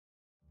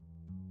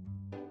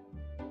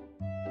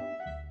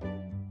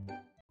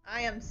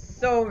I am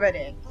so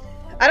ready.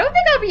 I don't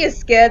think I'll be as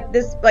scared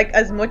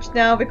as much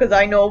now because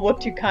I know what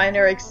to kind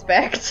of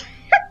expect.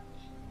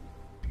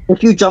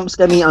 If you jump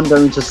scare me, I'm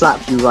going to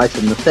slap you right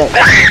in the face.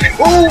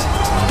 Oh!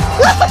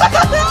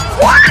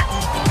 What?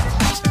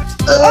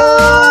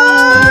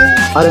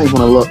 I don't even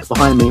want to look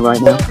behind me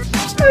right now.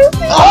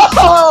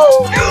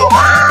 Oh!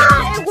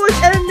 It was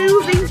a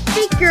moving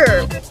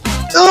figure.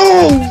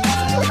 Oh!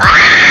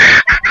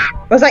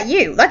 Was that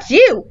you? That's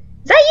you.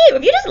 Is that you?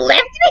 Have you just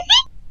left me?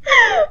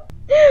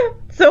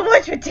 So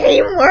much for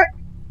teamwork.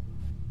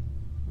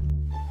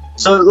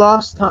 So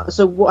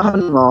what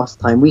happened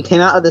last time? We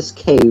came out of this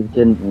cave,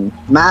 didn't we?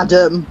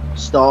 Madam,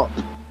 stop.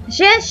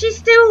 Yes, she's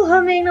still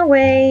humming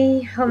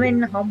away.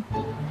 Humming.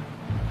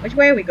 Which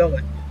way are we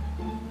going?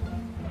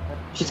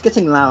 She's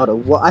getting louder.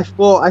 What I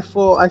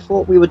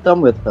thought we were done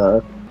with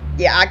her.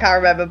 Yeah, I can't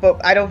remember,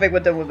 but I don't think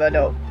we're done with her,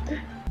 no.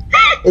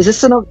 Is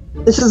this another?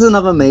 This is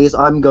another maze.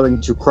 I'm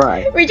going to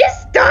cry. We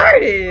just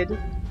started.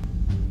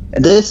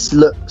 This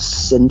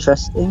looks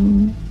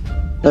interesting.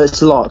 No,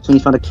 it's locked. We need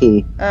to find a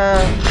key.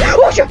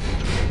 Oh, shit.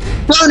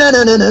 No.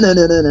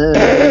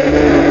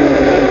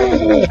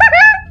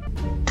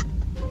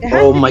 It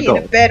has Oh to my be in a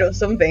God. bed or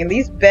something.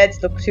 These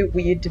beds look too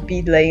weird to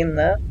be laying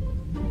there.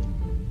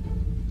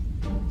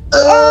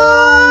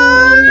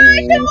 Oh,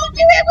 I told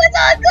you it was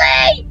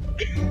ugly!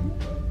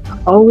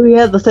 Oh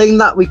yeah, the thing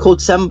that we called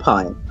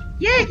Senpai.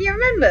 Yeah, can you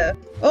remember?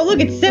 Oh look,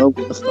 it's Oh, Senpai.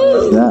 what the fuck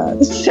is that?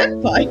 It's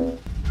Senpai.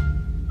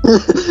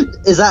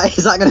 is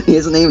that gonna be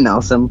his name now,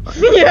 Senpai?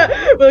 Yeah,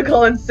 we'll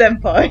call him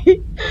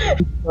Senpai.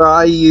 Where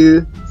are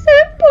you?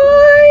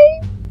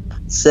 Senpai!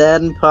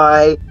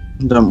 Senpai.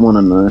 Don't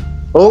wanna know.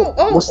 Oh,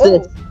 what's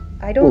this?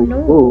 I don't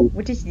know. Oh.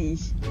 What is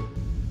this?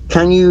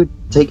 Can you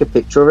take a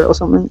picture of it or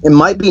something? It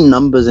might be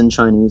numbers in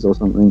Chinese or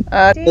something.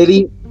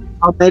 Maybe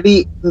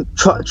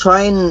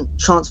try and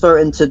transfer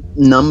it into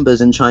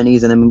numbers in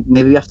Chinese, and then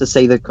maybe we have to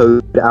say the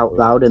code out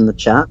loud in the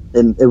chat.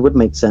 It would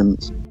make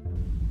sense.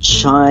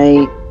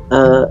 Actually,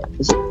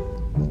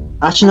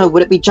 no.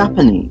 Would it be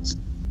Japanese?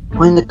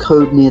 Find the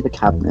code near the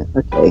cabinet.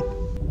 Okay,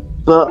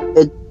 but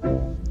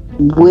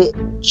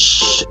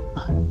which?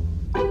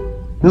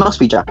 It must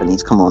be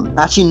Japanese. Come on.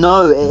 Actually,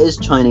 no. It is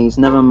Chinese.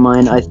 Never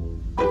mind.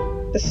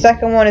 The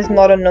second one is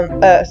not a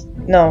number.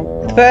 No,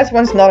 the first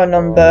one's not a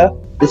number.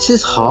 This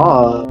is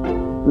hard.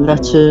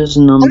 Letters,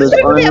 numbers, I'm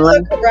just gonna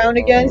online. look around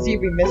again, see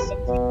if we missed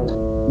something.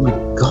 Oh my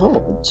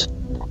god.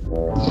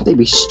 They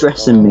be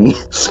stressing me.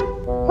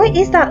 What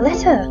is that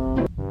letter?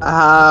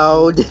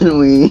 How did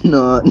we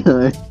not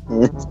know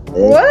this?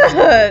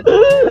 What?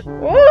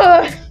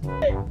 What?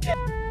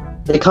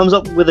 It comes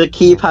up with a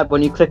keypad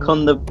when you click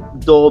on the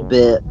door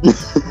bit.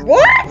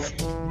 What?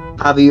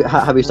 Have you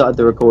started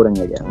the recording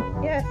again?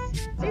 Yes.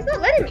 She's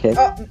not letting me. Okay.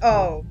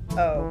 Oh.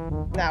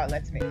 Now it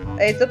lets me.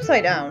 It's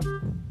upside down.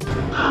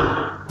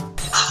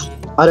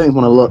 I don't even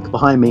want to look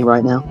behind me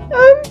right now.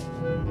 I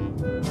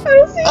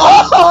don't see.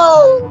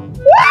 Oh!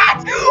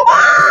 What?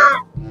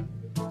 Ah!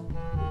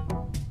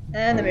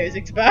 And the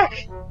music's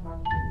back.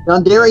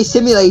 Yandere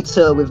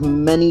simulator with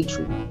many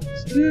trees.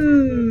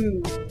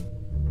 Ooh.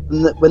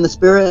 When the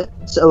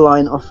spirits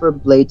align, offer a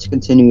blade to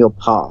continue your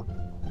path.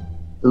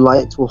 The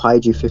lights will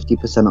hide you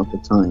 50% of the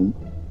time.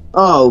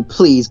 Oh,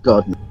 please,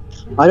 God.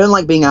 I don't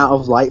like being out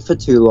of light for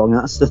too long,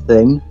 that's the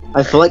thing.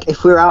 I feel like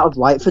if we're out of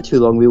light for too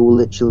long, we will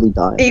literally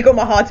die. Ego,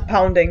 my heart's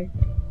pounding.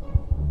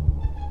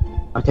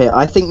 Okay,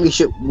 I think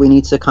we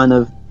need to kind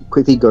of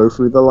quickly go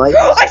through the lights.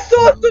 I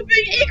saw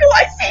something! Ego,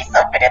 I see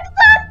something in the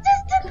far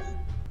distance!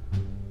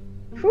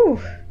 Whew.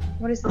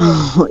 What is this?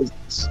 What is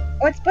this?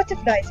 Oh, it's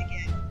butterflies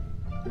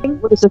again.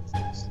 What is it?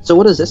 So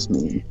what does this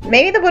mean?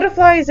 Maybe the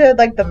butterflies are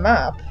like the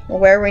map, or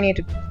where we need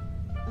to...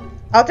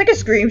 I'll take a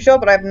screenshot,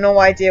 but I have no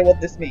idea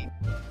what this means.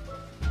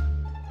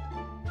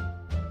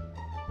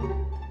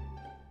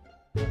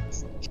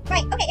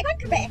 Right, okay, if I'm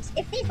correct,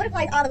 if these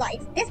butterflies are the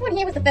lights, this one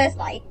here was the first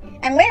light,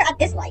 and we're at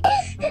this light.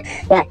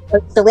 Yeah,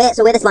 so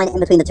we're this line in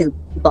between the two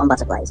bottom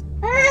butterflies.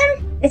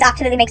 This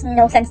absolutely makes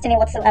no sense to me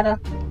whatsoever.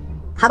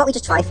 How about we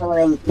just try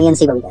following me and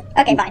see where we go?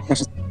 Okay, fine. Let's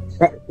just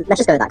go with that,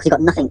 because we've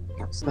got nothing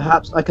else.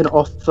 Perhaps I can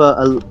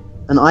offer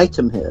an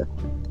item here.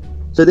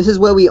 So this is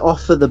where we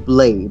offer the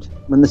blade.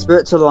 When the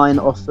spirits align,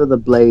 offer the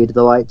blade,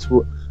 the lights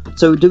will...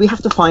 So do we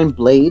have to find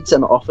blades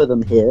and offer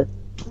them here?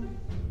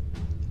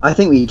 I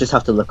think we just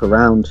have to look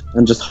around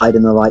and just hide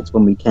in the lights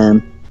when we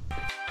can.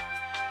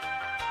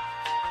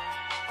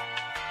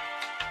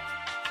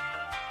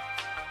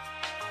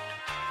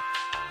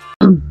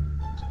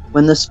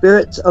 When the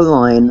spirits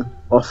align,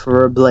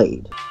 offer a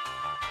blade.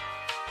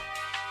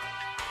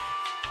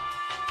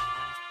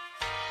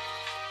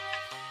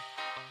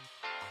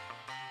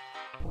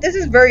 This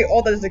is very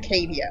odd as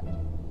Acadia.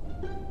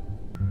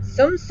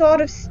 Some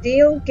sort of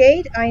steel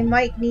gate I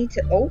might need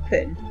to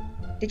open.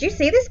 Did you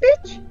see this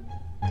bitch?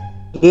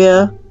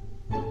 Yeah.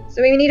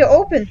 So we need to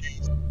open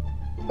this.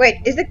 Wait,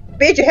 is the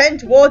bitch heading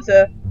towards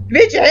her?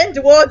 Bitch heading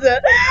towards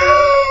her!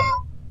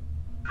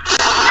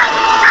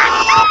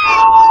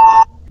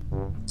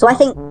 So I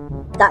think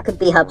that could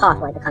be her path,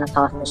 like the kind of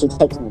path that she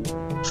takes me.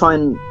 Try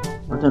and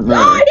I don't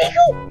know.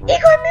 Eagle!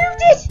 Eagle, I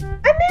moved it!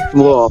 I moved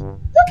Whoa. it!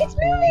 Look, it's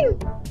moving!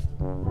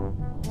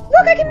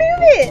 Look, I can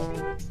move it!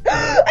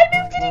 I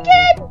moved it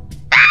again!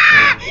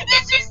 Ah! Did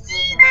you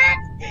see that?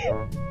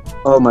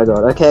 Oh my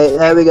god. Okay,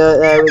 there we go.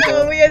 There we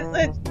Oh, go. we are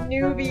such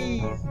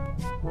newbies.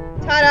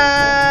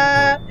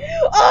 Ta-da!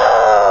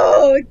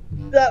 Oh!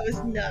 That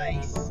was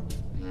nice.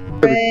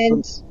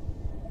 And...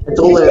 It's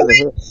all the way over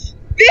here.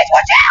 Bitch,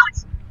 watch out!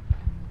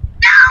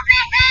 No,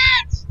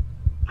 bitch!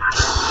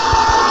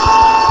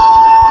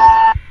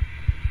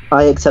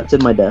 I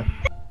accepted my death.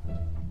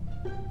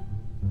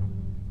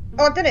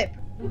 Oh, I did it.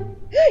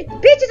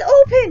 Bitch, it's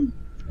open!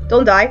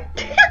 Don't die.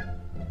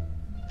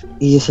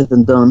 Easier said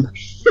than done.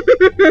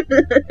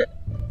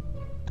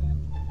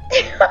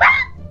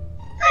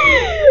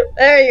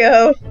 There you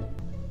go.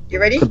 You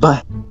ready?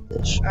 Goodbye.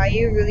 Bitch. Are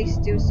you really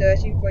still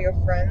searching for your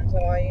friends,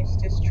 or are you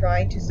just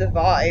trying to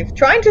survive?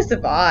 Trying to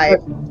survive.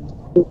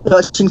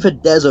 Searching for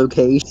Des,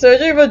 okay?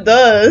 Searching for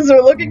Des.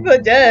 We're looking for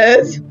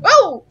Des.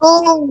 Oh!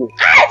 Oh!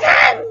 Ah, it's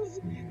hands!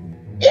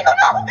 Eagle,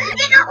 no!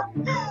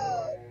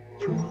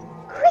 Eagle!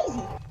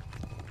 Crazy.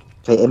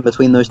 Okay, in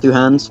between those two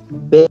hands.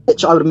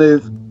 Bitch, I would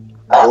move.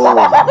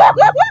 Oh.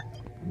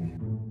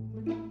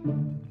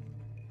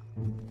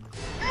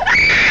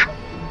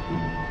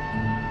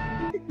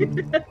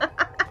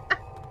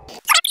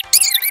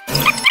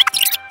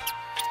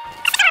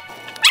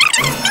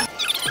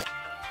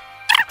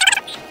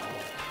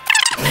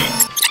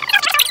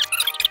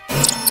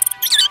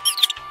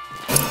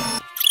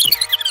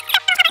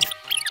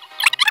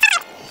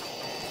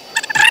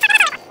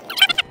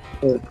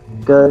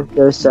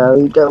 Go,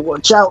 Sally, go,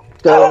 watch out,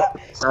 go,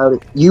 Sally.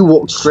 You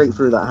walked straight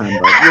through that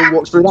handbag. You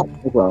walked through that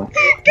as well.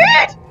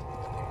 Good!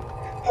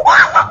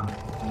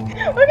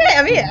 Okay,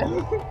 I'm here.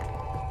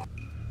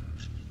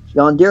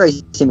 Yandere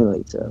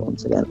Simulator,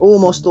 once again. Oh,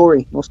 more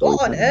story, more story.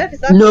 What on earth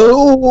is that?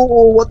 No,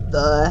 what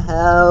the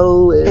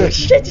hell?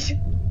 Shit!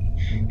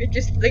 It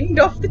just flinged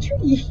off the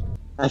tree.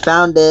 I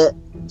found it.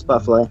 It's a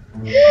butterfly.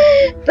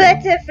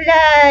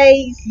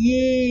 Butterflies!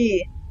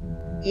 Yeah!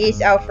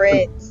 Yes, our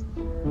friends.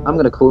 I'm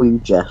gonna call you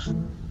Jeff.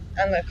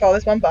 I'm gonna call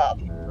this one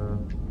Bob.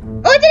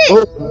 Oh, I did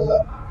it! Oh,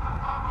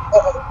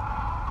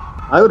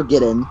 Uh-oh. I would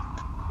get in.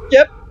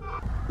 Yep.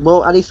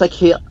 Well, at least I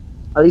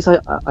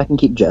can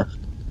keep Jeff.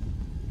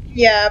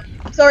 Yeah.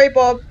 Sorry,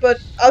 Bob, but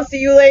I'll see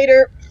you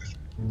later.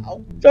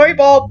 Oh, sorry,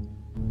 Bob.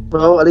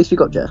 Well, at least we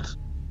got Jeff.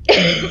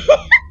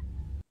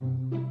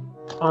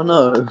 Oh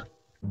no.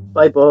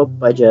 Bye, Bob.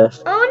 Bye, Jeff.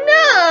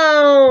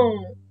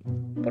 Oh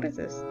no! What is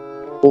this?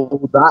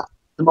 Oh, that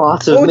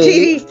smart of Oh,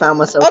 me. TV. Found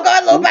myself. Oh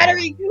god, low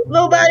battery!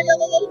 Low battery,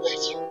 low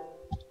battery!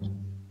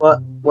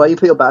 What? While you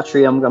put your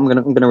battery, I'm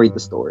gonna read the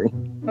story.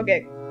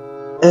 Okay.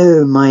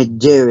 Oh, my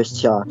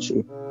dearest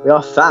Chachi, we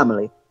are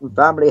family, and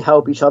family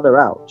help each other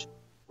out.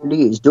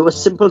 Please do a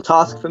simple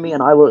task for me,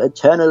 and I will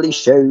eternally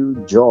show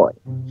you joy.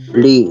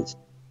 Please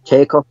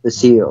take off the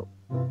seal.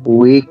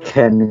 We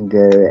can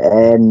go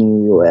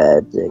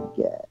anywhere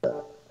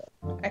together.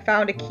 I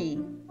found a key.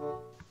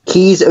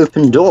 Keys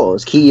open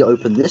doors. Key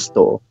open this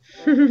door.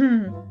 Just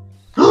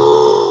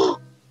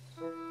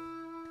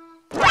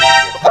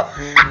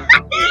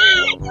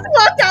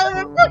walked out of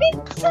the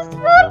fucking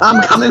system.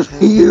 I'm coming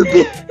for you,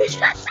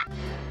 bitch.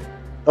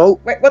 Oh.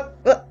 Wait,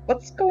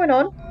 what's going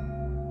on?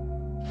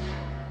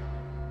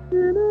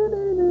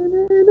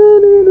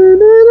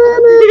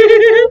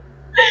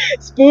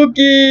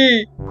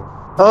 Spooky!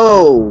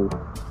 Oh.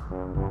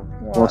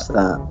 What? What's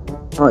that?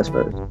 Oh, I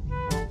suppose.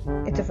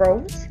 It's a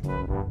rose?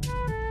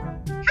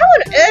 How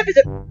on earth is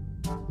it?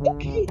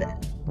 Okay then.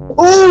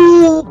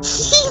 Oh,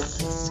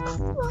 Jesus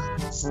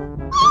Christ.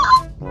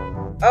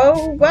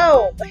 Oh,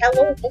 well,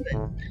 hello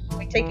woman.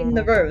 We're taking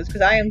the rose,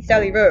 because I am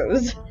Sally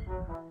Rose.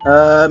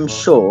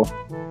 Sure.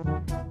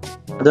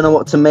 I don't know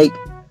what to make.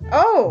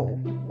 Oh,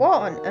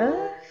 what on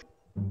earth?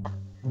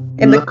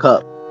 Look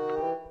up.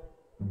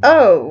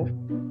 Oh.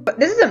 But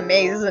this is a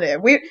maze, isn't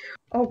it?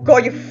 Oh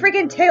god, your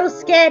friggin' tail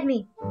scared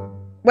me!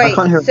 Wait,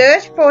 can't hear-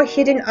 search for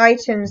hidden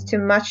items to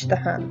match the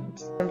hand.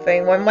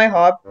 Something,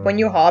 when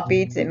your heart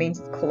beats, it means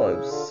it's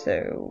close,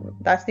 so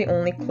that's the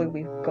only clue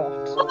we've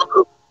got.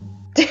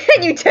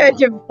 You turned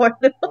your voice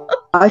off.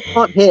 I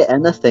can't hear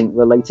anything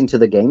relating to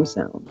the game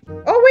sound.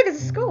 Oh wait,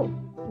 there's a skull!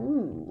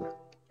 Ooh.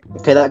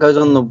 Okay, that goes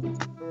on the...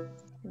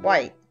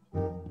 White.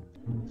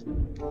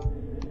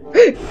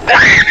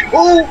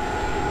 Oh!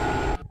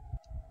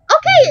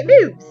 Okay, it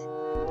moves!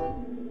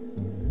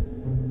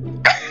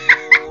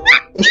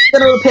 It's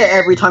gonna repeat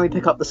every time you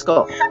pick up the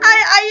skull.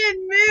 I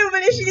didn't move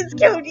and she just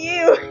killed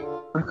you!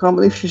 I can't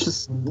believe she's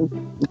just...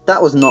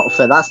 That was not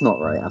fair. That's not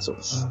right at all.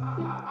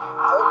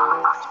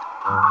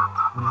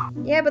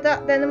 Yeah, but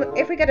then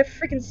if we get a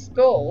freaking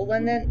skull,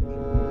 and then...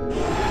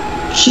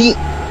 She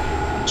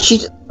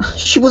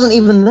wasn't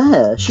even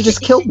there. She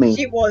just killed me.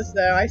 She was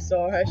there, I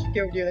saw her. She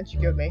killed you, then she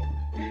killed me.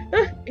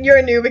 You're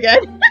a noob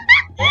again.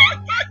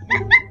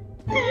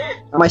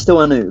 Am I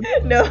still a noob?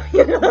 No,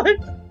 you're not.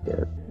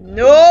 Good.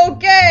 No,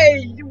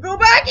 okay! You go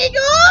back,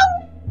 Eagle!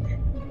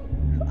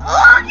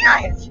 Oh,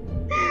 guys!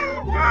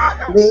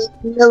 Leave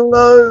me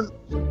alone.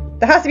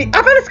 There has to be.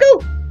 I found a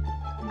skull!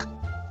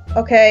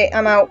 Okay,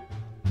 I'm out.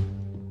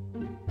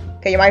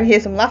 Okay, you might hear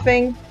some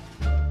laughing.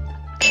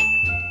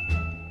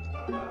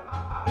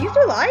 Are you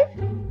still alive?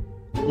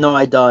 No,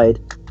 I died.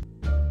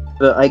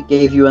 But I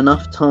gave you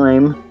enough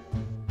time.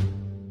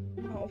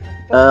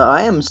 Oh,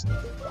 I am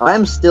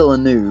still a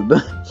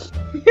noob.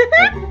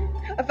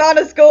 I found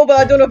a skull, but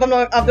I don't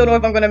know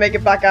if I'm gonna make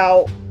it back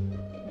out.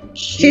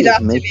 She's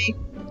after me.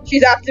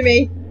 She's after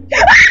me.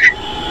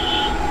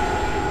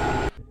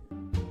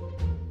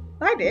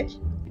 Hi, bitch.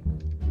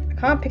 I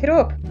can't pick it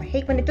up. I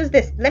hate when it does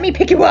this. Let me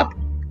pick you up.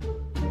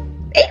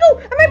 Eagle,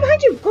 I'm right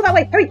behind you. Go that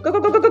way. Hurry. Go, go,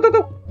 go, go, go, go,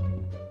 go.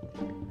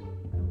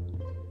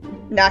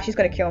 Nah, she's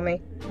gonna kill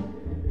me.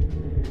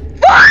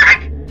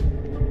 Fuck!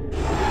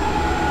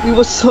 We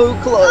were so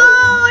close.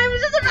 Oh, it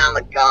was just around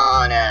the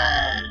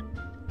corner.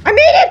 I made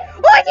it!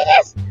 Oh, I did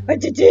it! I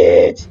did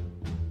it!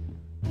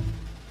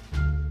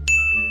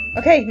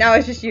 Okay, now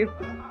it's just you.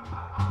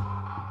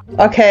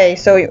 Okay,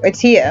 so it's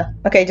here.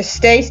 Okay, just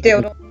stay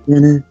still.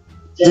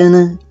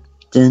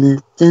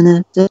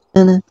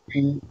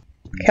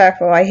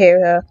 Careful, I hear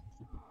her.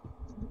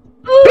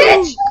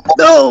 Bitch!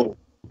 No!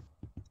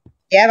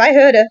 Yeah, I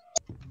heard her.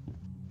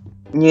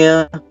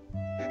 Yeah.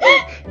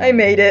 I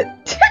made it.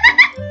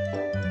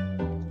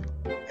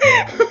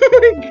 Oh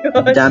my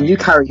god. Damn, you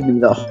carried me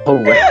the whole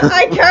way.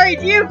 I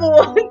carried you for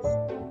once.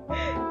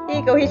 Here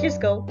you go, here's your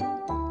skull.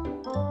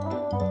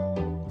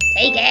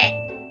 Take it.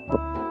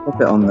 Pop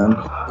it on them.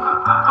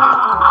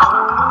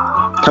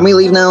 Can we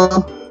leave now?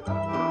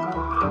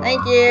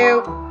 Thank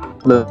you.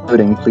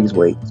 Loading, please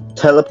wait.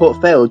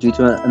 Teleport failed due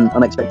to an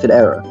unexpected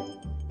error.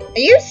 Are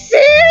you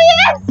serious?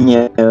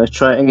 Yeah, let's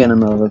try it again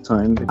another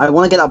time. I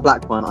want to get that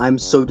black one. I'm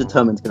so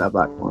determined to get that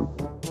black one.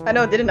 I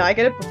know, didn't I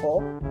get it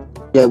before?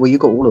 Yeah, well, you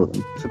got all of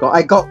them. Forgot.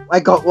 I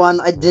got one.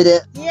 I did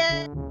it.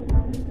 Yeah.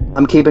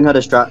 I'm keeping her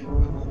distracted.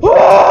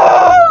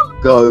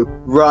 Go,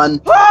 run.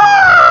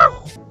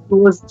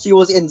 She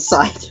was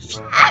inside of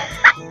you.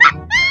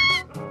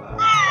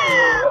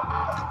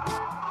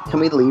 Can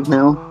we leave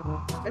now?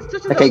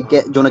 Okay, do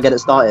you want to get it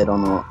started or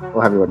not?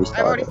 Or have you already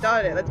started? I've already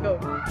started it. Let's go.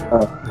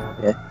 Oh,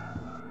 yeah.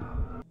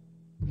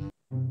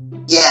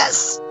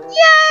 Yes!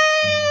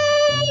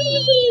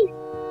 Yay!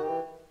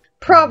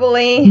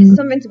 Probably.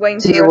 Something's waiting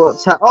See for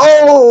what's us.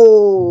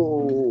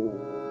 Oh!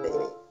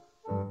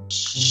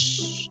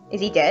 Is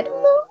he dead?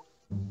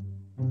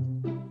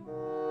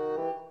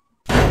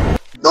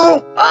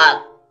 No!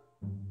 Ah!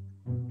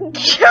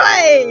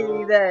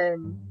 Okay,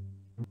 then.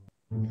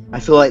 I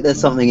feel like there's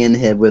something in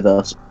here with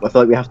us. I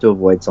feel like we have to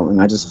avoid something.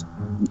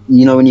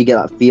 You know when you get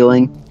that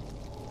feeling?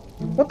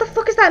 What the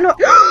fuck is that? What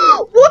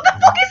the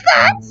fuck is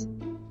that?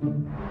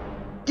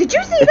 Did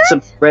you see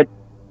that?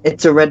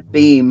 It's a red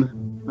beam.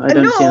 I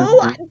don't see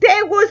anything.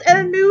 There was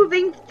a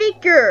moving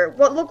figure.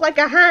 What looked like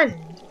a hand.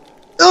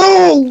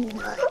 Oh!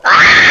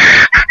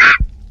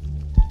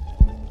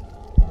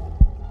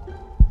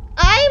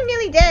 I'm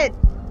nearly dead.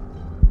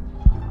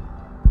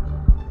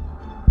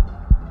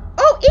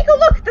 Oh, Eagle,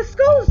 look! The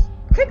skulls!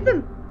 Click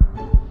them!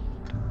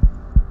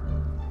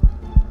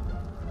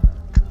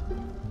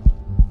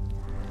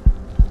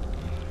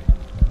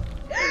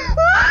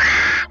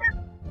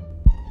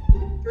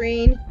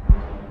 Green.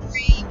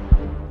 Green.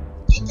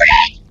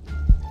 Green!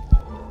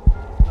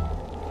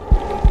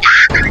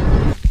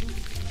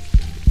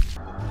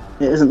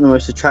 It isn't the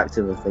most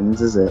attractive of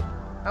things, is it?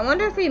 I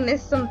wonder if we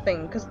missed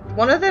something, because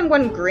one of them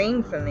went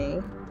green for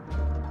me.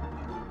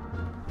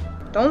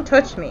 Don't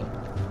touch me.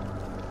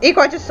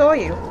 Eagle, I just saw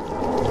you.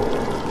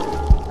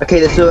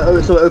 Okay, so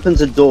it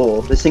opens a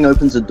door. This thing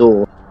opens a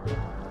door.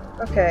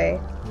 Okay.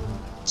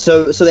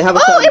 So they have a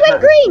Oh, it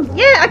went green!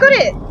 Yeah, I got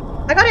it!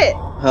 I got it!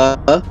 Huh?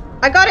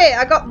 I got it!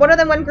 I got one of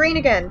them went green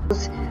again.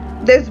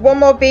 There's one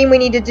more beam we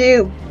need to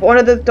do. One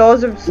of the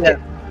doors are... Yeah.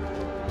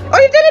 Oh,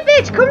 you did it,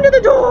 bitch! Come to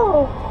the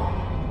door!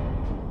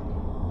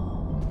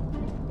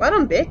 Well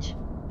done, bitch.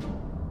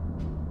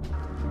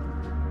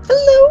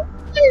 Hello!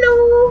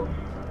 Hello!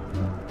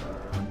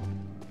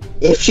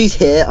 If she's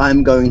here,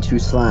 I'm going to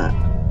slap.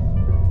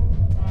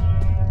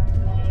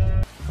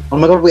 Oh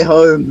my god, we're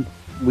home!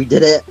 We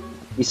did it!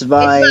 We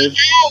survived! It's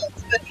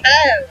my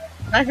house!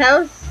 My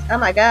house? Oh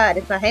my god,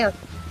 it's my house.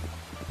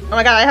 Oh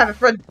my god, I have a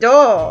front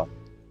door!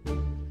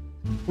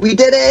 We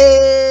did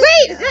it!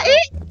 Wait, is that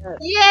it?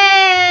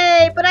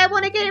 Yay! But I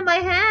want to get in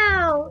my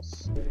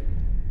house!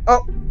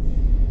 Oh.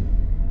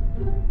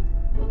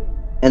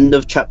 End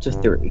of chapter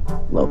 3.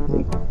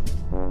 Lovely.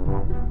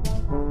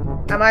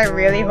 Am I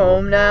really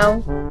home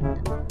now?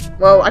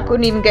 Well, I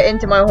couldn't even get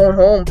into my own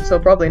home, so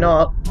probably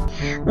not.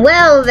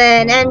 Well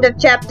then, end of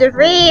chapter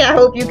 3. I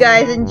hope you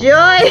guys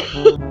enjoy.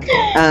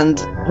 And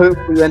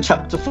hopefully when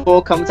chapter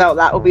 4 comes out,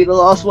 that will be the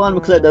last one,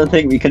 because I don't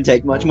think we can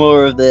take much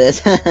more of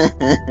this.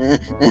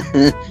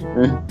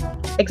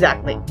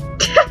 Exactly.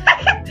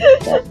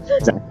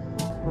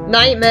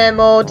 Nightmare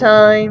more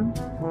time.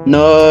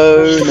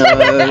 No.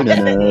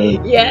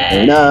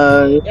 Yes.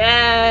 No.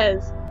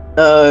 Yes.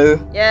 No.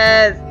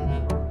 Yes.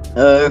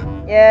 No.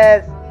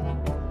 Yes.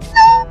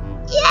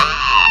 Yes.